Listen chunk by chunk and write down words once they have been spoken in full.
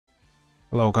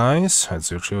Hello guys,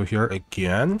 Azucho here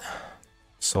again.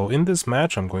 So in this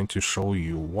match I'm going to show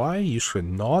you why you should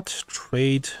not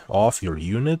trade off your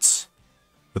units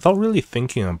without really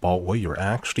thinking about what you're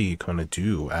actually gonna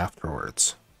do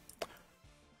afterwards.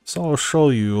 So I'll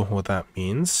show you what that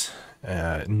means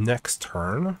next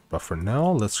turn, but for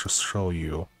now let's just show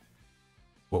you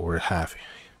what we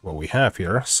have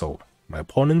here. So my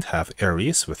opponent have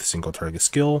Ares with single target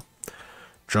skill,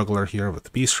 Juggler here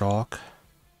with Beast Shock,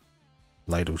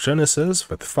 Light of Genesis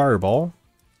with Fireball,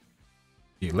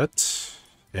 Elite,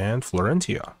 and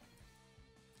Florentia.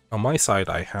 On my side,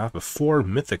 I have a 4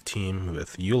 mythic team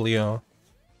with Yulia,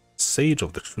 Sage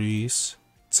of the Trees,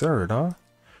 Zerda,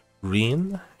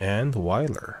 Reen, and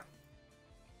Weiler.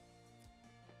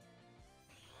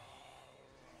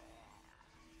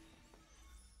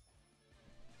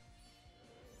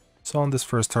 So on this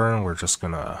first turn, we're just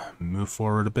gonna move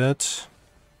forward a bit,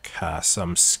 cast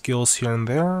some skills here and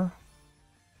there,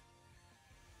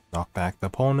 knock back the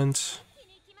opponent.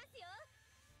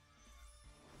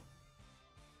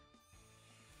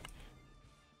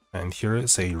 And here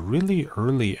is a really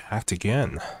early act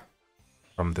again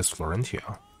from this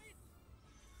Florentia.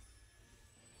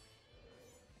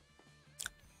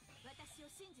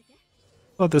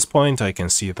 So at this point I can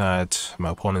see that my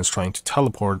opponent is trying to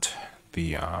teleport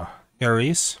the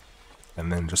Ares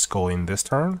and then just go in this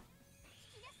turn.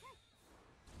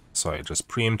 So I just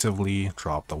preemptively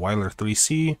drop the Weiler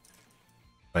 3C,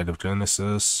 Light of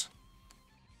Genesis,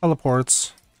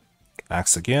 teleports,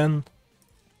 acts again,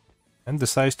 and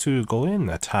decides to go in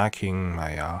attacking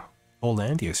my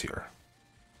Olandius here.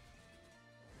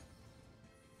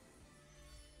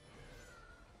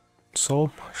 So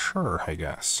sure, I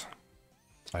guess.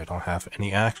 I don't have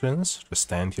any actions, just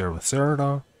stand here with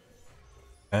Zerda,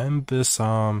 and this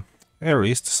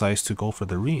Ares decides to go for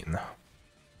the Reen.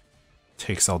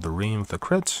 Takes out the Reen with a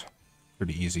crit,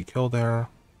 pretty easy kill there.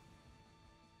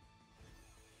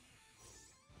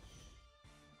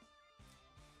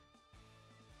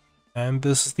 And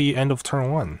this is the end of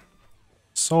turn 1.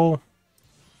 So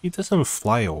he doesn't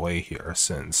fly away here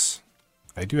since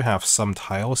I do have some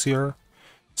tiles here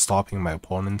stopping my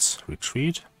opponent's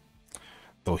retreat.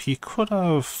 Though he could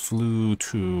have flew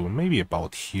to maybe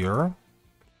about here.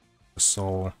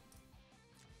 So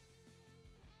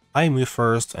I move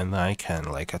first and then I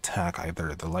can like attack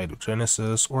either the Light of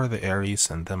Genesis or the Ares,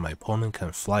 and then my opponent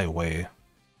can fly away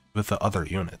with the other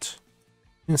unit.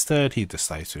 Instead he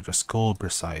decides to just go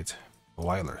beside the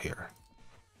Weiler here.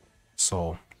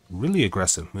 So really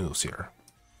aggressive moves here.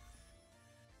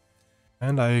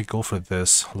 And I go for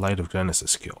this Light of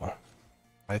Genesis skill.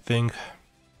 I think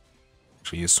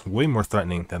she is way more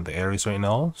threatening than the Ares right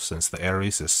now, since the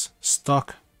Ares is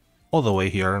stuck all the way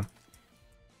here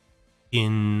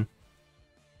in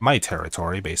my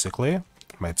territory, basically.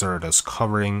 My Zerda is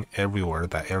covering everywhere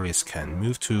that Ares can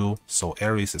move to, so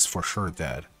Ares is for sure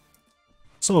dead.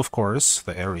 So of course,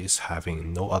 the Ares,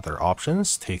 having no other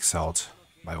options, takes out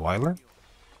my Weiler.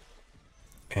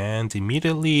 And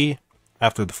immediately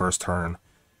after the first turn,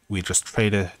 we just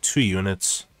traded 2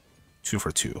 units, 2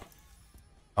 for 2.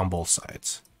 On both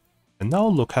sides. And now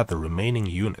look at the remaining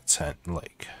units and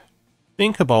like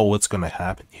think about what's gonna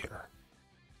happen here.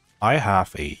 I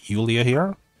have a Yulia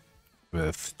here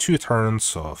with 2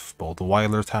 turns of both the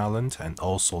Weiler talent and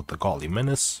also the Godly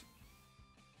Menace.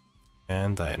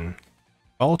 And then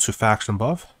to faction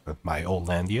buff with my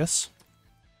Olandius.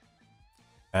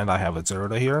 And I have a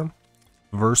Zerda here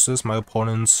versus my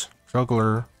opponent's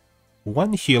Juggler,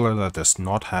 1 healer that does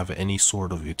not have any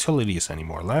sort of utilities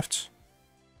anymore left,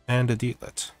 and a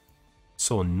Elite.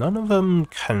 So none of them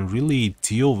can really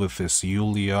deal with this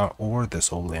Yulia or this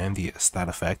Olandius that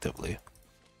effectively.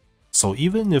 So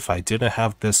even if I didn't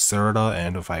have this Zerda,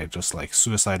 and if I just like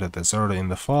suicided the Zerda in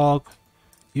the fog,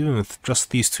 even with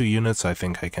just these 2 units, I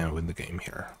think I can win the game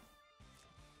here.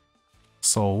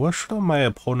 So what should have my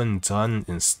opponent done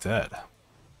instead?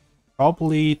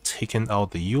 Probably taken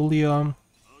out the Yulia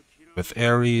with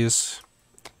Ares,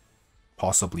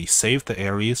 possibly save the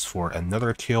Ares for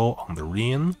another kill on the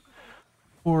Reen,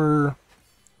 or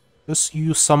just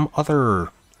use some other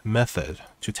method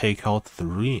to take out the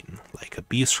Reen, like a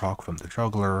Beast Shock from the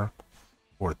Juggler,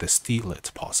 or the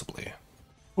Steelite possibly.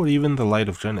 Or even the Light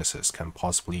of Genesis can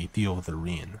possibly deal with the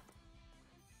Reen.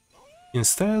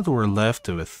 Instead, we're left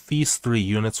with these 3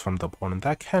 units from the opponent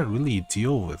that can't really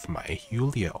deal with my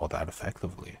Yulia all that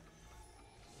effectively.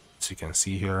 As you can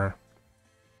see here,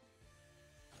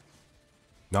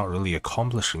 not really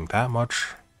accomplishing that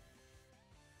much.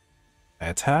 I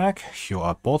attack, heal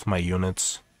up both my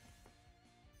units,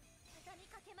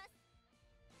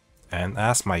 and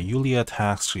as my Yulia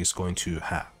attacks, she's going to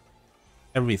have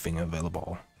everything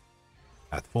available.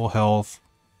 At full health,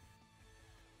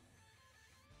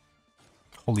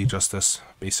 Holy Justice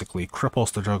basically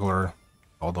cripples the juggler,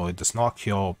 although it does not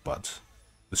kill, but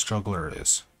this juggler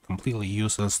is completely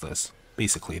useless, it's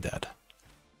basically dead.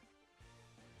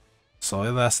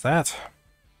 So that's that.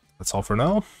 That's all for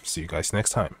now. See you guys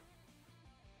next time.